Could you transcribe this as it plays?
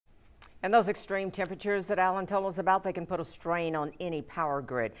And those extreme temperatures that Alan told us about, they can put a strain on any power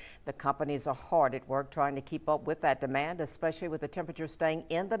grid. The companies are hard at work trying to keep up with that demand, especially with the temperature staying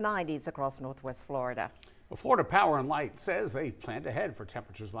in the 90s across Northwest Florida. Well, Florida Power and Light says they planned ahead for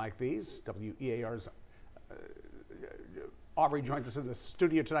temperatures like these. WEAR's Aubrey joins us in the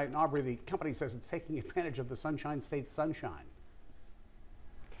studio tonight. And Aubrey, the company says it's taking advantage of the Sunshine State's sunshine.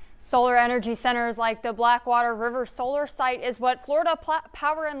 Solar energy centers like the Blackwater River solar site is what Florida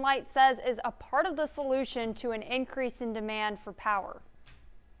Power and Light says is a part of the solution to an increase in demand for power.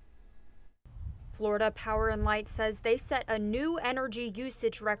 Florida Power and Light says they set a new energy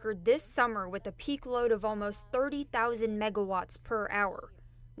usage record this summer with a peak load of almost 30,000 megawatts per hour.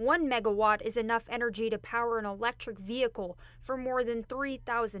 1 megawatt is enough energy to power an electric vehicle for more than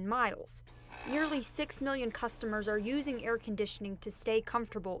 3,000 miles. Nearly 6 million customers are using air conditioning to stay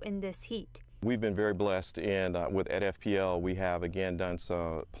comfortable in this heat. We've been very blessed, and at FPL we have again done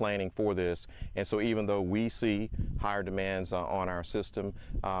some planning for this, and so even though we see higher demands on our system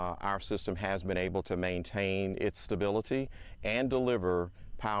has been able to maintain its stability and deliver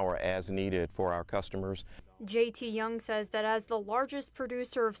power as needed for our customers. JT Young says that as the largest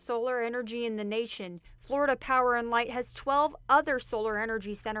producer of solar energy in the nation, Florida Power and Light has 12 other solar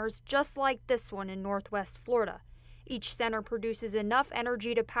energy centers just like this one in Northwest Florida. Each center produces enough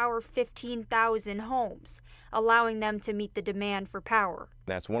energy to power 15,000 homes, allowing them to meet the demand for power.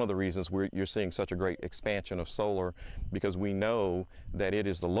 That's one of the reasons you're seeing such a great expansion of solar, because we know that it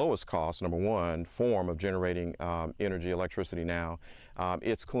is the lowest cost, number one, form of generating energy, electricity now.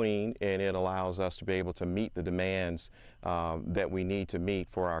 It's clean, and it allows us to be able to meet the demands that we need to meet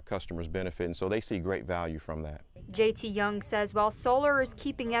for our customers' benefit, and so they see great value from that. JT Young says while solar is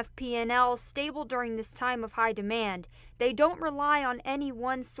keeping FP&L stable during this time of high demand, they don't rely on any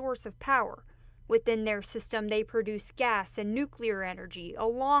one source of power. Within their system, they produce gas and nuclear energy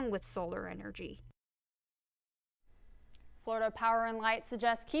along with solar energy. Florida Power and Light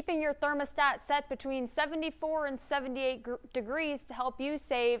suggests keeping your thermostat set between 74 and 78 degrees to help you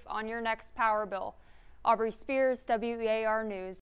save on your next power bill. Aubrey Spears, WEAR News.